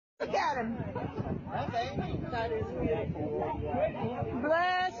Look at him. That is beautiful.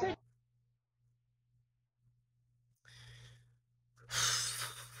 Blessed.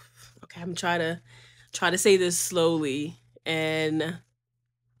 Okay, I'm try to say this slowly and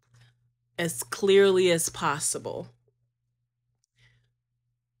as clearly as possible.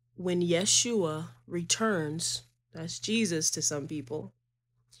 When Yeshua returns, that's Jesus to some people,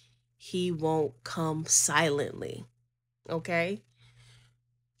 he won't come silently. Okay?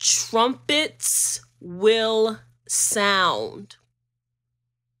 Trumpets will sound.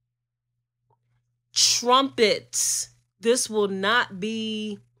 Trumpets. This will not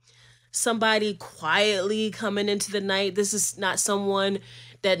be somebody quietly coming into the night. This is not someone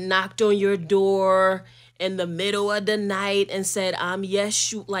that knocked on your door in the middle of the night and said, I'm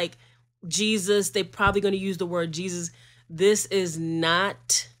Yeshua, like Jesus. They probably going to use the word Jesus. This is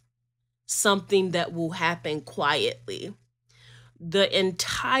not something that will happen quietly. The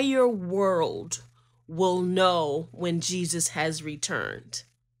entire world will know when Jesus has returned.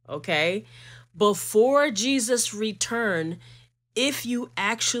 Okay? Before Jesus' return, if you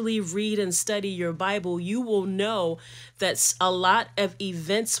actually read and study your Bible, you will know that a lot of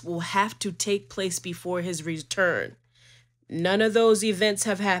events will have to take place before his return. None of those events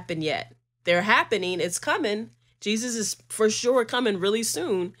have happened yet. They're happening. It's coming. Jesus is for sure coming really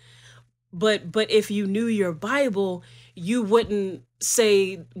soon. But if you knew your Bible, you wouldn't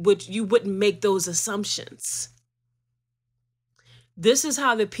you wouldn't make those assumptions. This is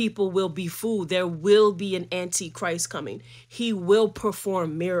how the people will be fooled. There will be an antichrist coming. He will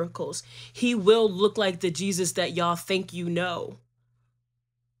perform miracles. He will look like the Jesus that y'all think you know.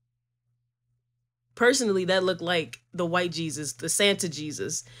 Personally, that looked like the white Jesus, the Santa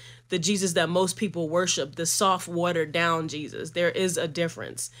Jesus, the Jesus that most people worship, the soft, watered down Jesus. There is a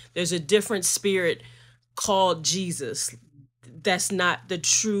difference. There's a different spirit called Jesus. That's not the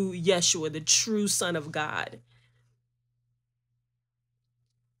true Yeshua, the true Son of God.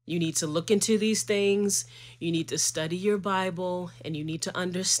 You need to look into these things. You need to study your Bible, and you need to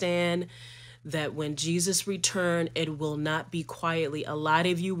understand that when Jesus returns, it will not be quietly. A lot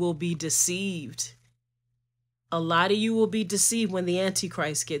of you will be deceived. A lot of you will be deceived when the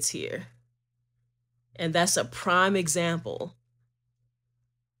Antichrist gets here. And that's a prime example.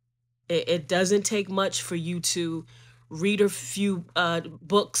 It doesn't take much for you to read a few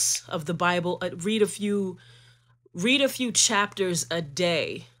books of the Bible, read a few chapters a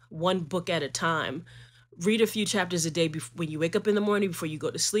day, one book at a time. Read a few chapters a day when you wake up in the morning, before you go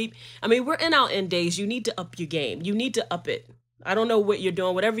to sleep. I mean, we're in our end days. You need to up your game. You need to up it. I don't know what you're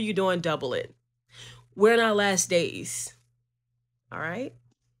doing. Whatever you're doing, double it. We're in our last days. All right?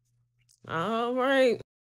 All right.